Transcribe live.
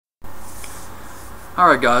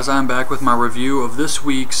Alright guys, I'm back with my review of this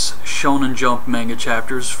week's Shonen Jump manga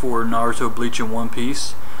chapters for Naruto, Bleach, and One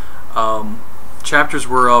Piece. Chapters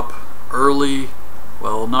were up early,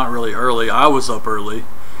 well not really early, I was up early,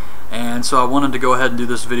 and so I wanted to go ahead and do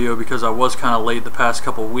this video because I was kind of late the past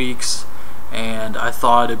couple weeks, and I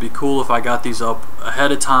thought it'd be cool if I got these up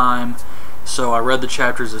ahead of time. So I read the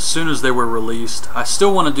chapters as soon as they were released. I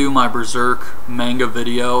still want to do my Berserk manga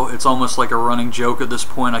video. It's almost like a running joke at this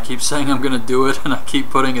point. I keep saying I'm going to do it and I keep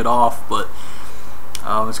putting it off, but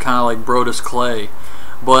it's kind of like Brodus Clay.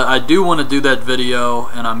 But I do want to do that video,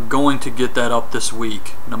 and I'm going to get that up this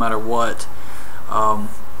week, no matter what.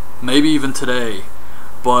 Maybe even today.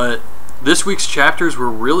 But this week's chapters were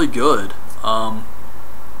really good. Naruto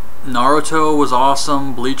was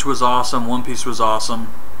awesome, Bleach was awesome, One Piece was awesome.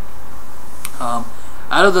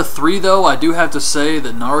 Out of the three, though, I do have to say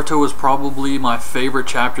that Naruto was probably my favorite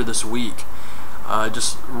chapter this week.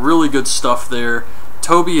 Just really good stuff there.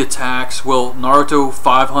 Toby attacks, well, Naruto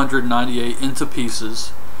 598 into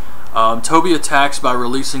pieces. Toby attacks by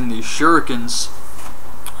releasing these shurikens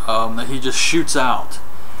that he just shoots out.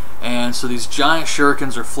 And so these giant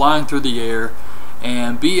shurikens are flying through the air,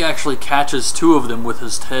 and B actually catches two of them with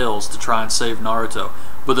his tails to try and save Naruto.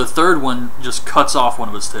 But the third one just cuts off one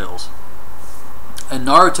of his tails. And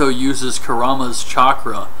Naruto uses Kurama's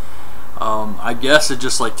chakra. I guess it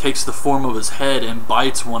just like takes the form of his head and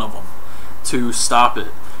bites one of them to stop it.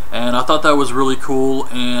 And I thought that was really cool.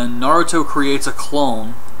 And Naruto creates a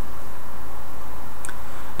clone,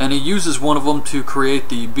 and he uses one of them to create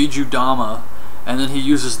the Bijudama, and then he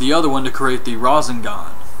uses the other one to create the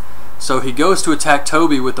Rasengan. So he goes to attack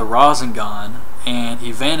Toby with the Rasengan, and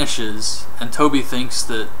he vanishes, and Toby thinks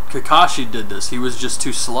that Kakashi did this. He was just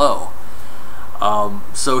too slow.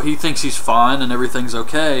 So he thinks he's fine and everything's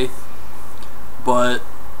okay, but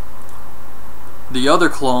the other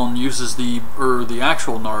clone uses the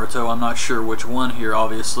actual Naruto, I'm not sure which one here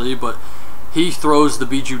obviously, but he throws the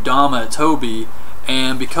Bijudama at Toby,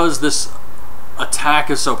 and because this attack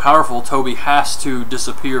is so powerful, Toby has to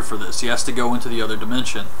disappear for this. He has to go into the other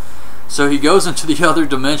dimension. So he goes into the other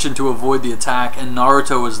dimension to avoid the attack, and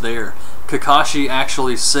Naruto is there. Kakashi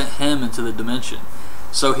actually sent him into the dimension.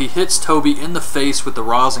 So he hits Toby in the face with the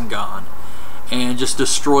Rasengan and just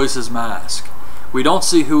destroys his mask. We don't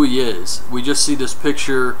see who he is. We just see this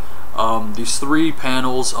picture, these three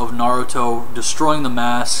panels of Naruto destroying the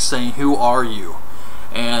mask, saying, "Who are you?"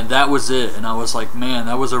 And that was it. And I was like, man,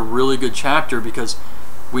 that was a really good chapter, because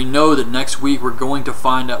we know that next week we're going to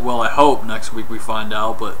find out. Well, I hope next week we find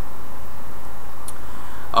out, but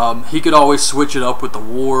he could always switch it up with the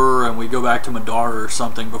war, and we go back to Madara or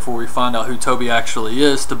something before we find out who Toby actually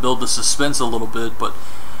is, to build the suspense a little bit. But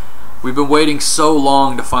we've been waiting so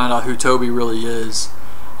long to find out who Toby really is,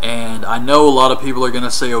 and I know a lot of people are going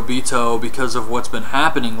to say Obito because of what's been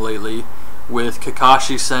happening lately with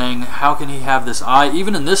Kakashi saying, how can he have this eye?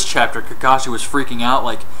 Even in this chapter, Kakashi was freaking out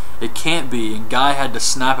like it can't be, and Guy had to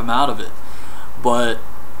snap him out of it. But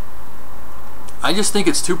I just think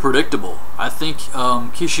it's too predictable. I think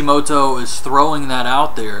Kishimoto is throwing that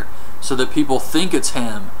out there so that people think it's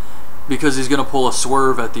him, because he's going to pull a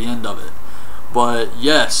swerve at the end of it. But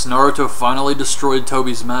yes, Naruto finally destroyed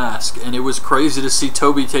Toby's mask, and it was crazy to see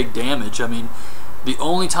Toby take damage. I mean, the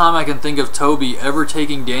only time I can think of Toby ever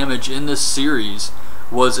taking damage in this series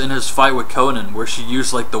was in his fight with Conan, where she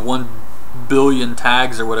used like the 1 billion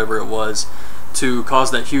tags or whatever it was to cause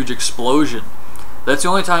that huge explosion. That's the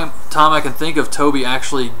only time I can think of Toby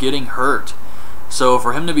actually getting hurt. So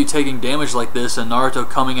for him to be taking damage like this, and Naruto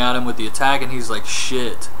coming at him with the attack, and he's like,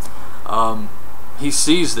 shit. He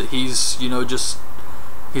sees that he's,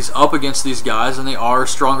 he's up against these guys, and they are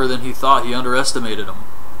stronger than he thought. He underestimated them.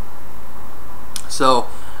 So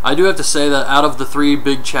I do have to say that out of the three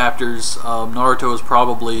big chapters, Naruto is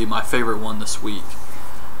probably my favorite one this week.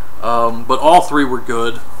 But all three were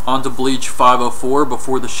good. On to Bleach 504,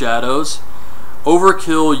 Before the Shadows.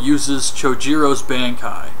 Overkill uses Chojiro's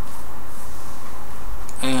Bankai,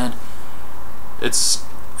 and it's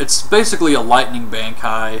basically a lightning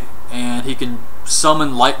Bankai, and he can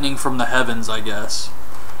summon lightning from the heavens, I guess,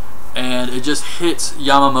 and it just hits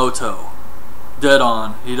Yamamoto dead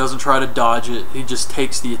on. He doesn't try to dodge it, he just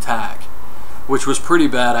takes the attack, which was pretty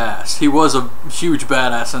badass. He was a huge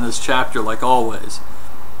badass in this chapter, like always.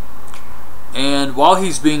 And while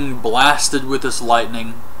he's being blasted with this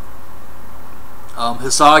lightning,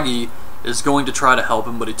 Hisagi is going to try to help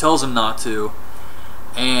him, but he tells him not to.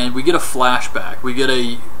 And we get a flashback. We get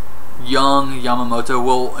a young Yamamoto,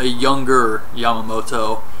 well, a younger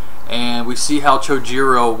Yamamoto, and we see how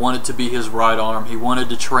Chojiro wanted to be his right arm. He wanted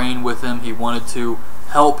to train with him. He wanted to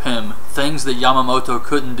help him. Things that Yamamoto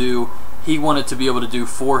couldn't do he wanted to be able to do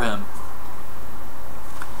for him.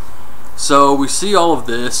 So we see all of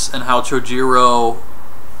this and how Chojiro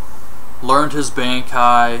learned his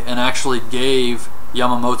Bankai and actually gave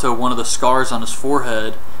Yamamoto one of the scars on his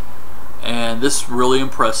forehead, and this really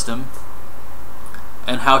impressed him,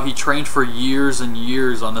 and how he trained for years and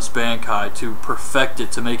years on this Bankai to perfect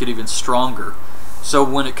it, to make it even stronger. So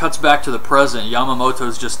when it cuts back to the present,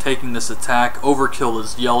 Yamamoto's just taking this attack. Overkill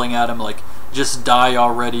is yelling at him like, just die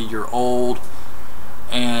already, you're old.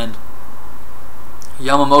 And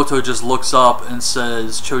Yamamoto just looks up and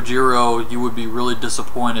says, Chojiro, you would be really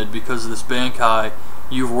disappointed because this Bankai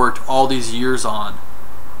you've worked all these years on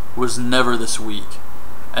was never this weak.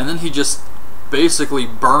 And then he just basically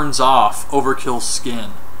burns off Overkill's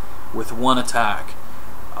skin with one attack.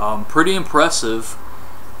 Pretty impressive.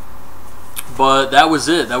 But that was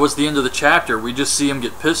it. That was the end of the chapter. We just see him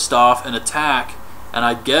get pissed off and attack, and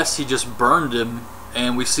I guess he just burned him,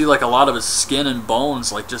 and we see like a lot of his skin and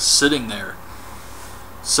bones like just sitting there.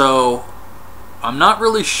 So I'm not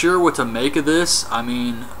really sure what to make of this. I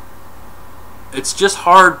mean, it's just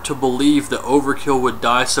hard to believe that Overkill would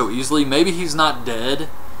die so easily. Maybe he's not dead,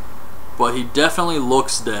 but he definitely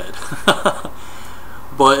looks dead.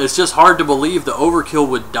 But it's just hard to believe that Overkill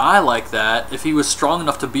would die like that if he was strong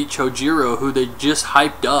enough to beat Chojiro, who they just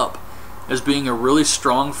hyped up as being a really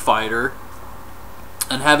strong fighter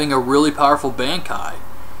and having a really powerful Bankai.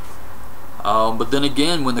 But then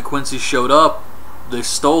again, when the Quincy's showed up, they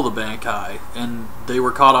stole the Bankai, and they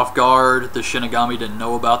were caught off guard. The Shinigami didn't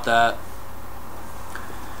know about that.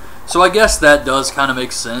 So I guess that does kind of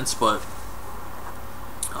make sense, but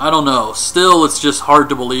I don't know. Still, it's just hard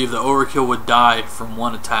to believe that Overkill would die from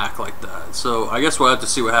one attack like that. So I guess we'll have to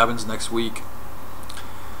see what happens next week.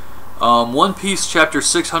 One Piece Chapter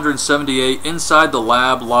 678, Inside the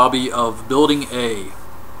Lab Lobby of Building A.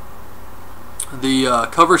 The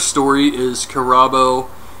cover story is Karabo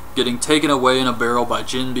getting taken away in a barrel by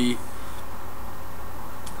Jinbe.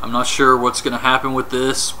 I'm not sure what's going to happen with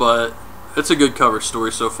this, but it's a good cover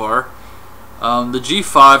story so far. The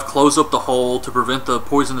G5 close up the hole to prevent the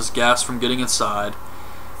poisonous gas from getting inside.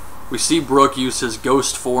 We see Brook use his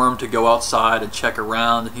ghost form to go outside and check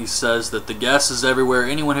around, and he says that the gas is everywhere.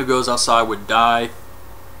 Anyone who goes outside would die.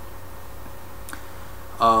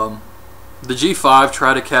 The G5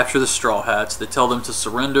 try to capture the Straw Hats. They tell them to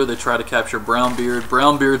surrender. They try to capture Brownbeard.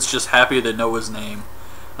 Brownbeard's just happy they know his name,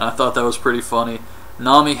 and I thought that was pretty funny.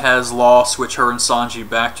 Nami has Law switch her and Sanji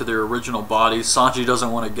back to their original bodies. Sanji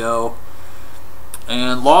doesn't want to go.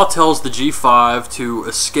 And Law tells the G5 to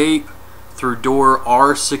escape through door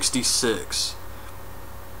R66.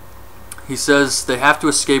 He says they have to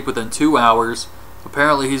escape within 2 hours.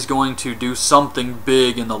 Apparently he's going to do something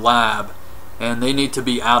big in the lab, and they need to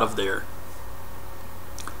be out of there.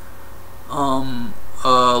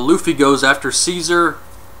 Luffy goes after Caesar,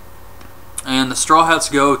 and the Straw Hats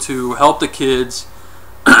go to help the kids,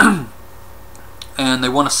 and they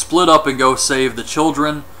want to split up and go save the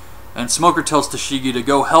children. And Smoker tells Tashigi to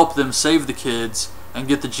go help them save the kids and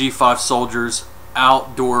get the G5 soldiers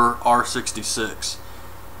out door R66.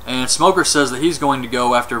 And Smoker says that he's going to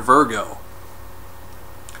go after Virgo.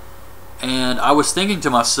 And I was thinking to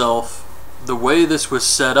myself, the way this was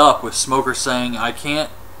set up with Smoker saying, I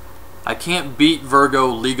can't beat Virgo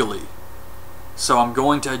legally, so I'm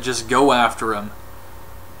going to just go after him.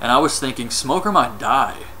 And I was thinking, Smoker might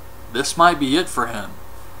die. This might be it for him.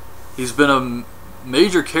 He's been a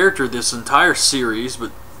major character this entire series,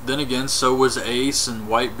 but then again, so was Ace and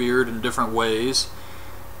Whitebeard in different ways.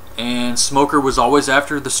 And Smoker was always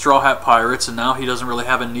after the Straw Hat Pirates, and now he doesn't really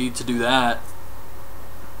have a need to do that.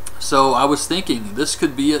 So I was thinking, this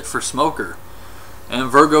could be it for Smoker.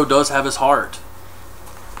 And Virgo does have his heart.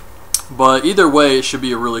 But either way, it should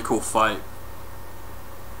be a really cool fight.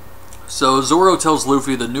 So Zoro tells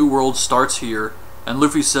Luffy the new world starts here, and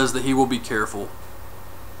Luffy says that he will be careful.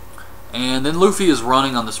 And then Luffy is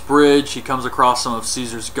running on this bridge. He comes across some of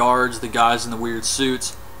Caesar's guards, the guys in the weird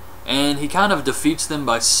suits, and he kind of defeats them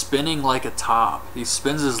by spinning like a top. He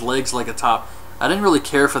spins his legs like a top. I didn't really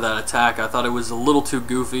care for that attack. I thought it was a little too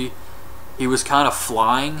goofy. He was kind of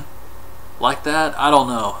flying like that. I don't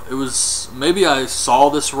know. It was, maybe I saw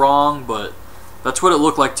this wrong, but that's what it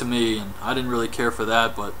looked like to me, and I didn't really care for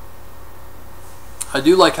that. But I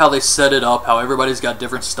do like how they set it up, how everybody's got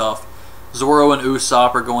different stuff. Zoro and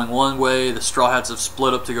Usopp are going one way. The Straw Hats have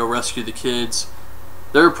split up to go rescue the kids.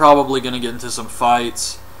 They're probably going to get into some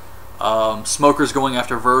fights. Smoker's going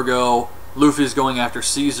after Virgo. Luffy's going after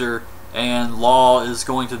Caesar. And Law is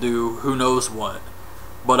going to do who knows what.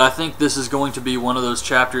 But I think this is going to be one of those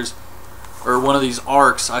chapters, or one of these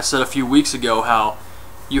arcs. I said a few weeks ago how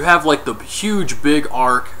you have like the huge big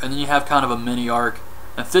arc, and then you have kind of a mini arc,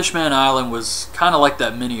 and Fishman Island was kind of like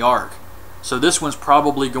that mini arc. So this one's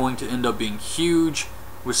probably going to end up being huge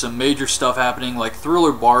with some major stuff happening, like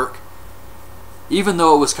Thriller Bark. Even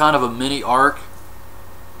though it was kind of a mini arc,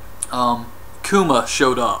 Kuma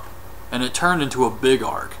showed up, and it turned into a big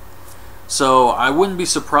arc. So I wouldn't be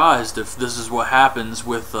surprised if this is what happens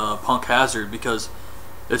with Punk Hazard, because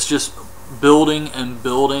it's just building and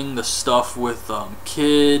building the stuff with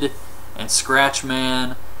Kid and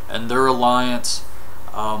Scratchman and their alliance.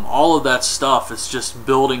 All of that stuff is just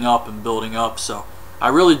building up and building up. So I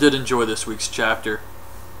really did enjoy this week's chapter.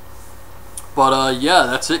 But yeah,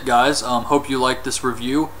 that's it, guys. Hope you liked this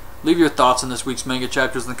review. Leave your thoughts on this week's manga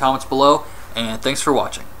chapters in the comments below, and thanks for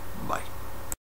watching.